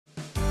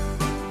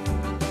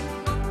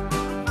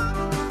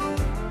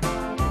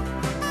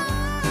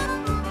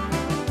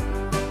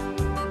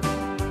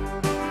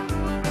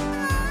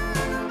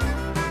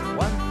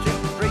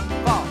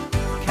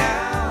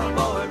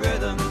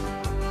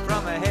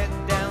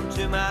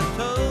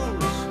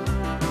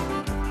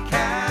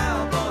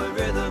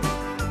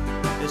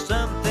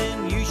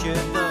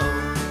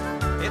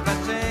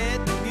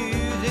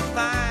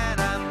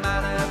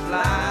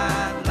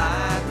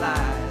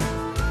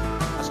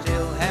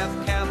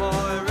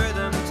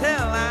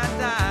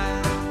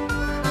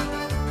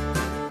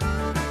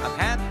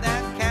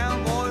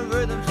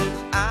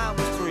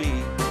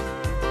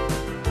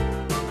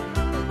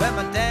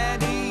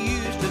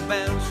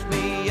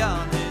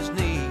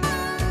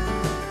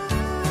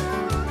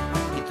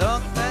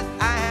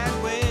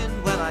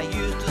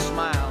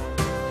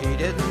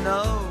didn't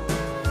know,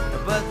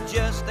 but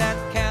just that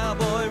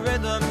cowboy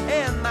rhythm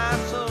in my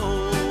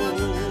soul.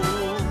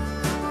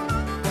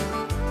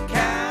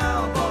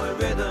 Cowboy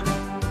rhythm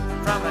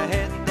from my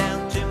head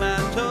down to my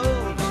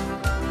toes.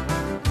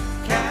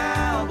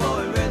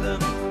 Cowboy rhythm,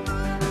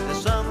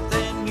 there's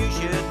something you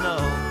should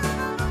know.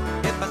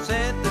 If I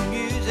said the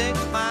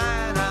music's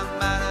fine, I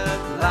might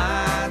have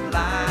lied.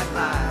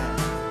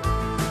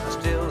 I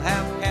still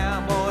have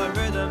cowboy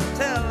rhythm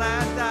till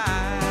I die.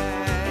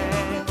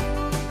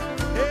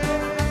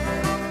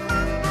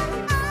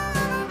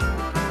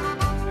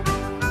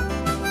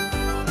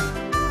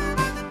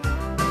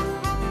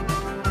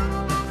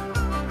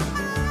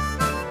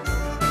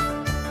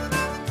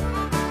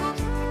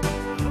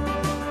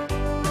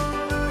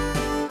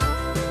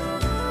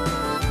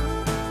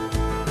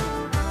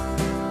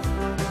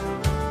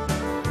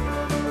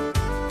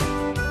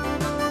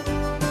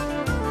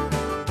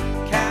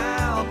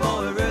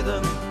 Cowboy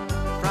rhythm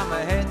from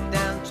my head